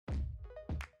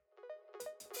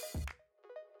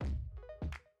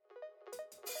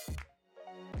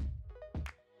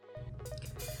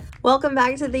Welcome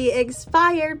back to the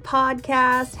Expired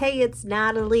Podcast. Hey, it's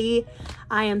Natalie.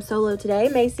 I am solo today.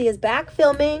 Macy is back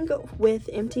filming with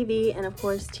MTV and, of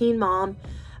course, Teen Mom.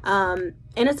 And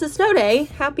it's a snow day.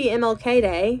 Happy MLK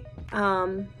Day.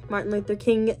 Martin Luther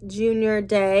King Jr.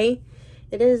 Day.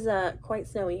 It is quite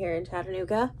snowy here in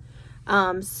Chattanooga.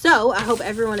 So I hope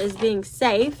everyone is being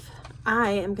safe. I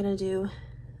am going to do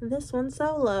this one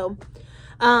solo.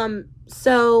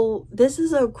 So this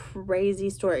is a crazy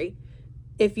story.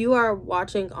 If you are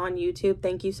watching on YouTube,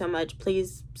 thank you so much.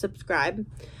 Please subscribe.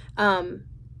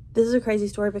 This is a crazy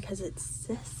story because it's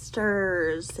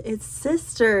sisters. It's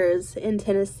sisters in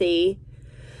Tennessee.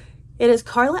 It is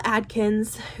Carla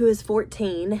Atkins, who is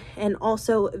 14, and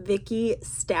also Vickie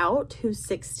Stout, who's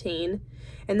 16.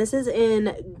 And this is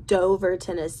in Dover,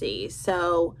 Tennessee.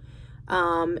 So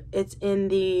it's in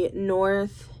the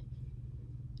northwest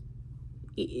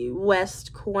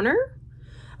corner.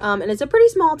 And it's a pretty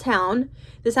small town.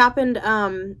 This happened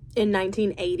in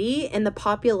 1980, and the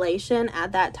population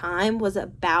at that time was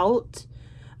about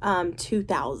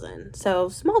 2,000. So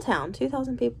small town,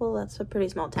 2,000 people, that's a pretty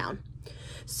small town.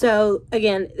 So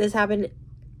again, this happened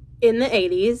in the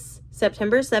 80s,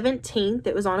 September 17th.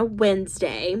 It was on a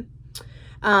Wednesday.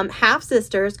 Half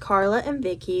sisters, Carla and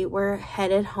Vickie, were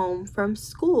headed home from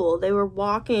school. They were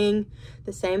walking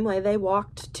the same way they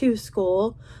walked to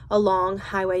school along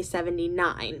Highway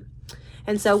 79.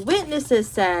 And so witnesses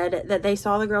said that they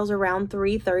saw the girls around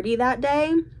 3:30 that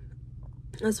day.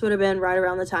 This would have been right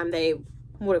around the time they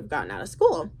would have gotten out of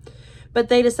school. But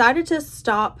they decided to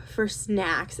stop for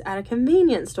snacks at a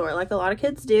convenience store, like a lot of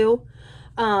kids do.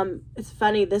 It's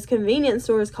funny, this convenience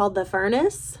store is called The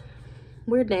Furnace.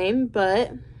 Weird name,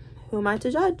 but who am I to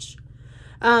judge?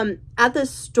 At the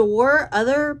store,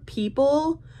 other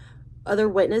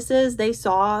witnesses, they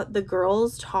saw the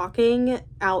girls talking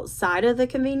outside of the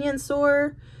convenience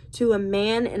store to a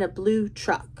man in a blue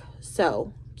truck.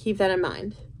 So keep that in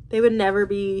mind. They would never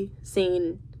be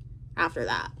seen after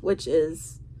that, which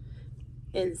is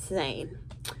insane.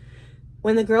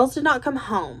 When the girls did not come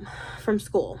home from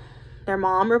school, their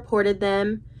mom reported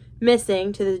them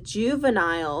missing to the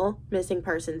juvenile missing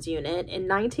persons unit. In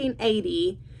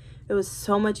 1980, it was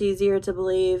so much easier to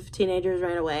believe teenagers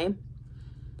ran away.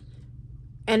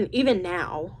 And even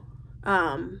now.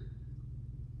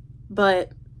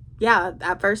 But yeah,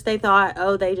 at first they thought,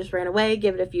 oh, they just ran away,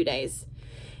 give it a few days.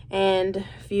 And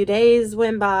a few days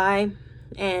went by,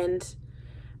 and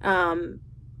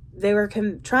they were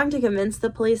trying to convince the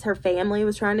police, her family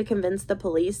was trying to convince the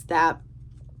police that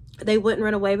they wouldn't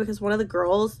run away because one of the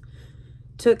girls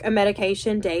took a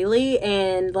medication daily,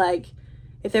 and like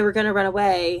if they were going to run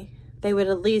away, they would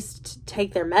at least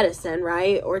take their medicine,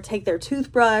 right? Or take their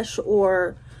toothbrush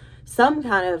or some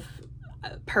kind of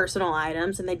personal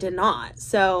items, and they did not.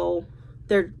 So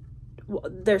they're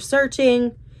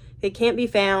searching. It can't be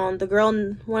found.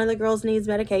 One of the girls needs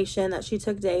medication that she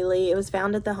took daily. It was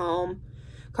found at the home.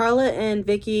 Carla and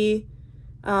Vickie,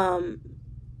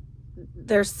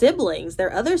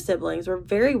 their other siblings were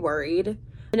very worried.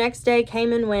 The next day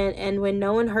came and went, and when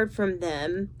no one heard from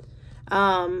them,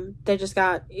 they just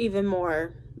got even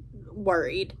more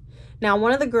worried. Now,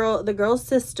 one of the girl's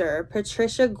sister,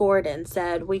 Patricia Gordon,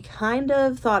 said, we kind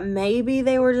of thought maybe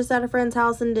they were just at a friend's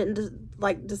house and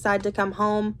didn't decide to come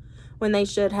home when they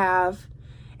should have.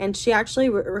 And she actually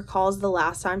recalls the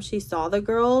last time she saw the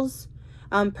girls.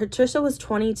 Patricia was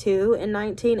 22 in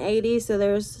 1980, so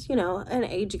there's, an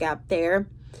age gap there.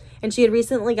 And she had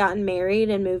recently gotten married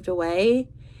and moved away.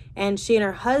 And she and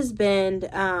her husband,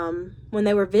 when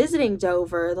they were visiting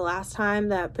Dover, the last time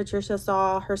that Patricia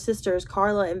saw her sisters,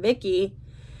 Carla and Vickie,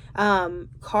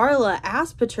 Carla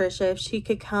asked Patricia if she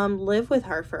could come live with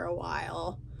her for a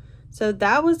while. So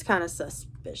that was kind of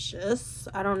suspicious.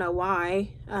 I don't know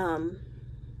why.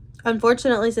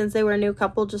 Unfortunately, since they were a new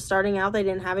couple just starting out, they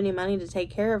didn't have any money to take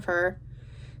care of her.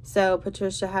 So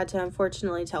Patricia had to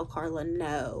unfortunately tell Carla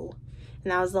no.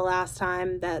 And that was the last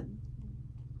time that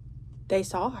they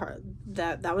saw her.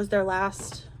 That was their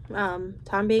last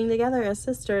time being together as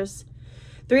sisters.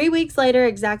 3 weeks later,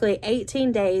 exactly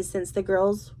 18 days since the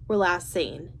girls were last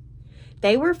seen,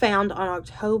 they were found on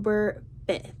October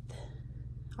 5th.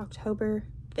 October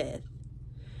 5th.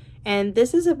 And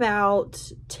this is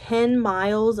about 10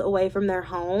 miles away from their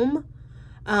home.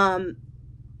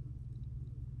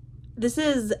 This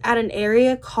is at an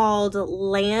area called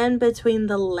Land Between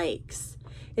the Lakes.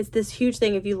 It's this huge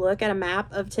thing. If you look at a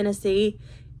map of Tennessee,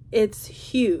 it's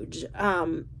huge.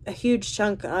 A huge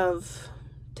chunk of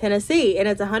Tennessee. And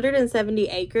it's 170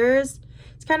 acres.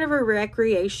 It's kind of a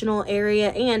recreational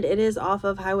area. And it is off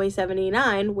of Highway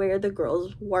 79 where the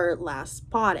girls were last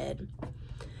spotted.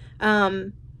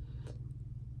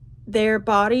 Their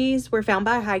bodies were found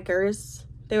by hikers.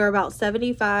 They were about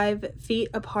 75 feet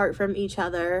apart from each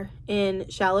other in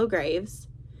shallow graves.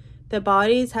 The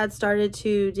bodies had started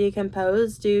to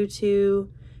decompose due to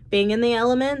being in the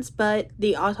elements, but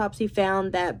the autopsy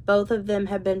found that both of them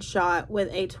had been shot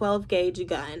with a 12-gauge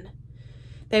gun.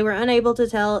 They were unable to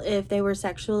tell if they were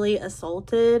sexually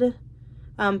assaulted,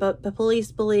 but the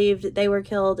police believed they were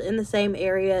killed in the same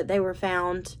area they were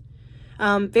found.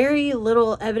 Very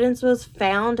little evidence was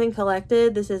found and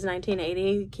collected. This is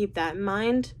 1980, keep that in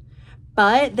mind.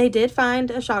 But they did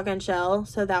find a shotgun shell,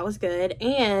 so that was good.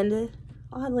 And,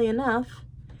 oddly enough,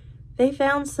 they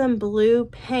found some blue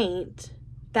paint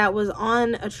that was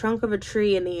on a trunk of a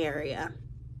tree in the area.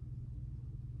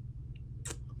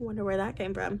 I wonder where that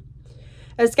came from.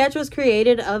 A sketch was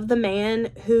created of the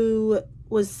man who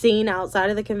was seen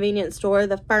outside of the convenience store,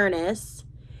 the Furnace,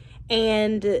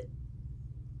 and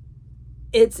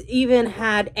it's even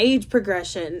had age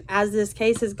progression as this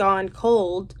case has gone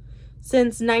cold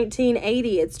since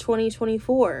 1980. It's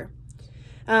 2024.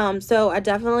 So I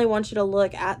definitely want you to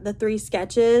look at the 3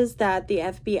 sketches that the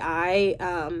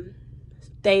FBI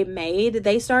they made.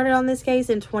 They started on this case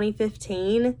in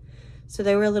 2015, so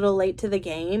they were a little late to the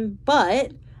game,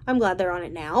 but I'm glad they're on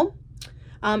it now.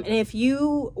 And if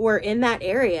you were in that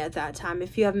area at that time,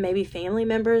 if you have maybe family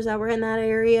members that were in that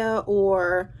area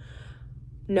or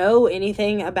know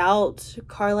anything about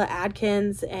Carla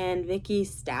Atkins and Vickie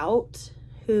Stout,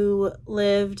 who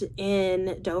lived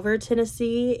in Dover,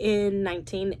 Tennessee in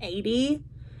 1980,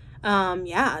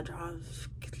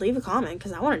 leave a comment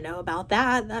because I want to know about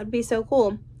that. That'd be so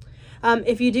cool.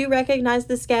 If you do recognize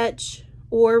the sketch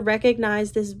or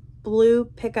recognize this blue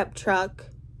pickup truck,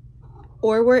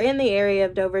 or were in the area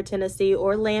of Dover, Tennessee,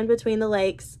 or land between the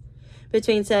lakes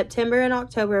between September and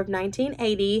October of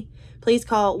 1980, please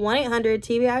call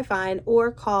 1-800-TBI-FIND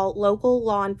or call local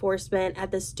law enforcement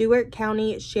at the Stewart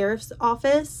County Sheriff's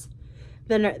Office.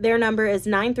 Their number is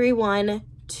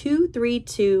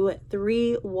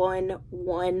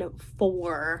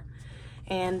 931-232-3114.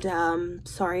 And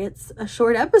sorry it's a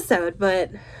short episode, but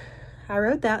I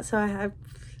wrote that so I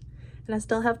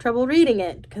still have trouble reading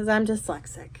it because I'm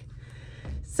dyslexic.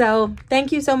 So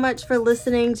thank you so much for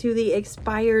listening to the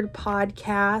Expired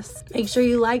Podcast. Make sure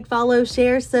you like, follow,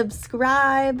 share,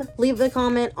 subscribe. Leave a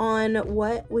comment on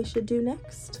what we should do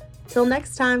next. Till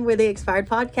next time, we're the Expired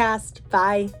Podcast.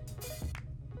 Bye.